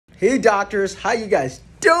Hey doctors, how you guys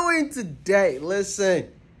doing today?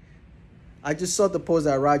 Listen, I just saw the post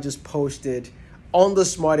that Raj just posted on the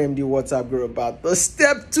Smart MD WhatsApp group about the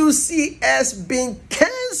Step 2 CS being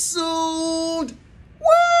canceled.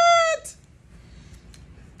 What?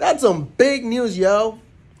 That's some big news, yo.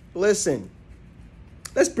 Listen,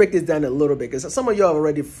 let's break this down a little bit because some of y'all are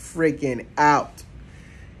already freaking out.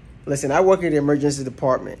 Listen, I work in the emergency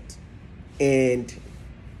department, and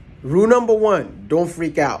rule number 1, don't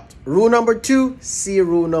freak out. Rule number 2, see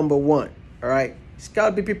rule number 1. All right, just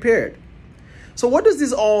gotta be prepared. So what does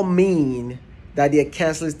this all mean that they're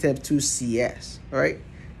canceling Step 2 CS? All right,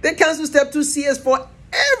 they canceled Step 2 CS for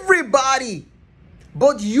everybody,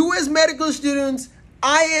 both U.S. medical students,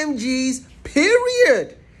 IMGs,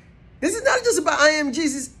 period. This is not just about IMGs,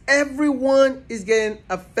 it's everyone is getting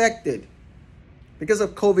affected because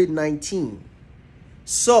of COVID-19.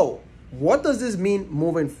 So what does this mean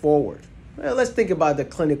moving forward? Well, let's think about the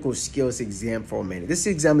clinical skills exam for a minute. This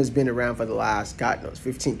exam has been around for the last, God knows,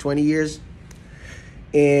 15, 20 years.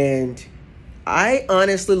 And I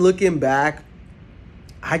honestly, looking back,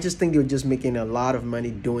 I just think they're just making a lot of money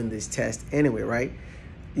doing this test anyway, right?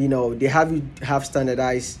 You know, they have you have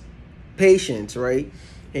standardized patients, right?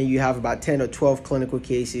 And you have about 10 or 12 clinical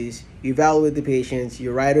cases. You evaluate the patients,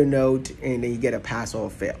 you write a note, and then you get a pass or a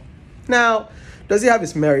fail. Now, does it have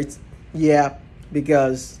its merits? Yeah,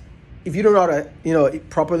 because if you don't know how to,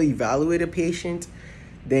 properly evaluate a patient,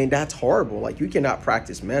 then that's horrible. Like, you cannot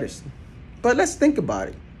practice medicine. But let's think about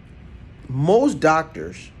it. Most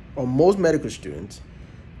doctors or most medical students,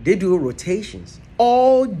 they do rotations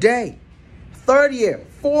all day. 3rd year,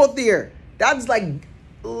 4th year, that's like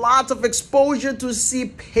lots of exposure to see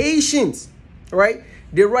patients, right?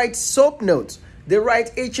 They write SOAP notes, they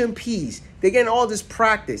write HMPs, they get all this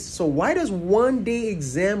practice. So why does one-day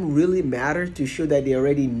exam really matter to show that they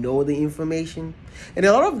already know the information? And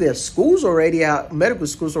a lot of their schools already have, medical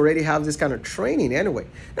schools already have this kind of training anyway.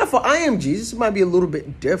 Now for IMGs, this might be a little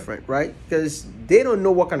bit different, right? Because they don't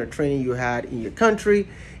know what kind of training you had in your country,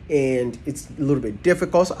 and it's a little bit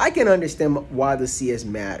difficult. So I can understand why the CS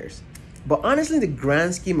matters. But honestly, in the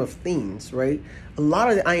grand scheme of things, right, a lot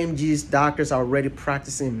of the IMGs doctors are already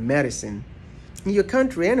practicing medicine in your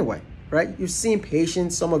country anyway, right? You've seen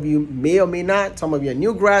patients, some of you may or may not, some of you are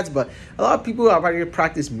new grads, but a lot of people are already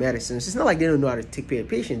practice medicine. It's not like they don't know how to take care of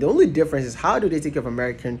patients. The only difference is how do they take care of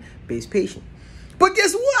American-based patients. But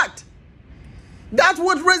guess what? That's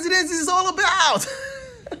what residency is all about,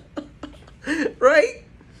 right?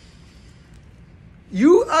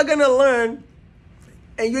 You are gonna learn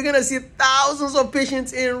and you're going to see thousands of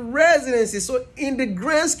patients in residency. So in the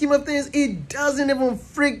grand scheme of things, it doesn't even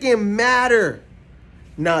freaking matter.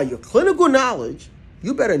 Now, your clinical knowledge,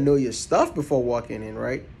 you better know your stuff before walking in,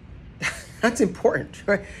 right? That's important,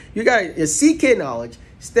 right? You got your CK knowledge,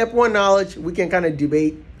 Step 1 knowledge. We can kind of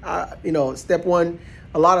debate, Step 1,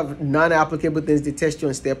 a lot of non-applicable things they test you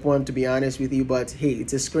on Step 1, to be honest with you. But hey,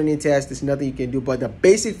 it's a screening test. There's nothing you can do. But the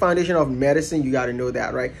basic foundation of medicine, you got to know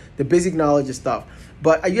that, right? The basic knowledge of stuff.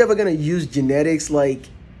 But are you ever going to use genetics like,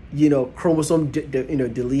 chromosome,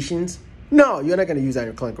 deletions? No, you're not going to use that in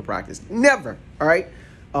your clinical practice. Never, all right?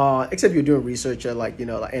 Except you're doing research at like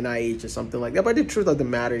NIH or something like that. But the truth of the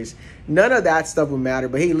matter is none of that stuff will matter.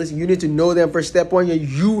 But hey, listen, you need to know them for Step 1.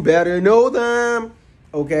 You better know them,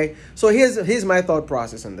 okay? So here's my thought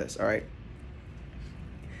process on this, all right?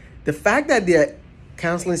 The fact that they're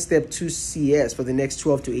canceling Step 2 CS for the next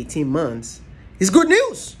 12 to 18 months is good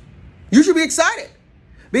news. You should be excited.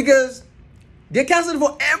 Because they're canceling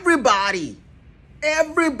for everybody.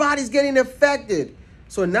 Everybody's getting affected.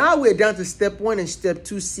 So now we're down to Step 1 and Step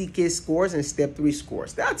 2 CK scores and Step 3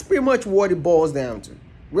 scores. That's pretty much what it boils down to.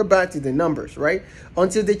 We're back to the numbers, right?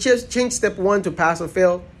 Until they change Step 1 to pass or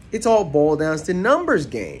fail, it's all boiled down to numbers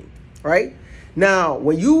game, right? Now,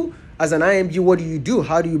 when you, as an IMG, what do?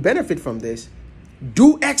 How do you benefit from this?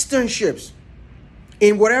 Do externships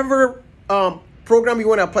in whatever program you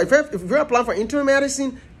want to apply. If you're applying for internal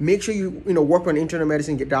medicine, make sure you work on internal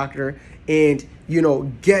medicine, get doctor, and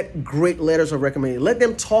get great letters of recommendation. Let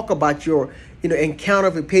them talk about your encounter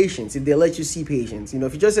with patients. If they let you see patients, if you're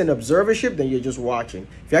just an observership, then you're just watching.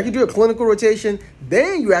 If you actually do a clinical rotation,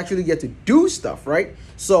 then you actually get to do stuff, right?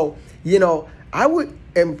 So I would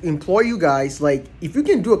implore you guys, like, if you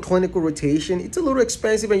can do a clinical rotation, it's a little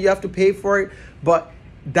expensive and you have to pay for it, but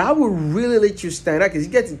that will really let you stand out because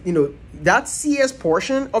you get that CS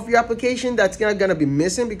portion of your application that's gonna be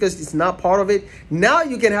missing because it's not part of it. Now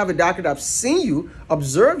you can have a doctor that's seen you,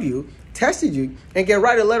 observe you, tested you, and can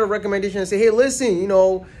write a letter of recommendation and say, hey, listen,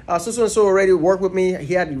 so-and-so already worked with me.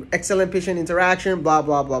 He had excellent patient interaction, blah,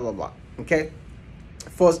 blah, blah, blah, blah, okay?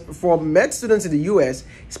 For med students in the US,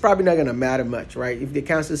 it's probably not going to matter much, right? If they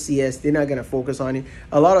cancel CS, they're not going to focus on it.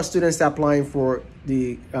 A lot of students applying for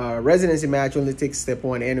the residency match only take step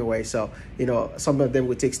 1 anyway. So, you know, some of them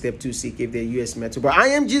would take step 2 seek if they're USMLE. But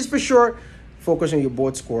IMGs for sure, focus on your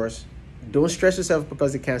board scores. Don't stress yourself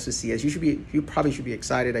because they cancel CS. You probably should be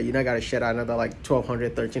excited that you're not going to shed out another like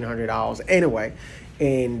 $1,200, $1,300 anyway.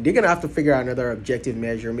 And they're going to have to figure out another objective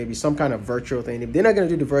measure, maybe some kind of virtual thing. If they're not going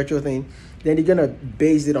to do the virtual thing, then they're going to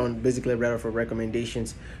base it on basically letter for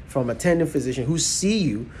recommendations from attending physician who see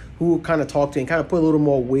you, who kind of talk to you and kind of put a little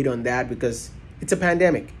more weight on that because it's a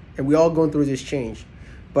pandemic and we're all going through this change.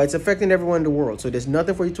 But it's affecting everyone in the world. So there's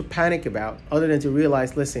nothing for you to panic about other than to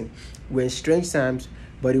realize, listen, we're in strange times,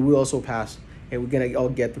 but it will also pass. And we're going to all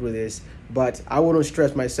get through this. But I wouldn't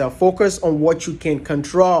stress myself. Focus on what you can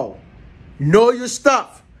control. Know your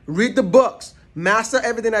stuff. Read the books. Master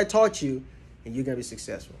everything I taught you. And you're going to be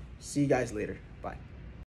successful. See you guys later.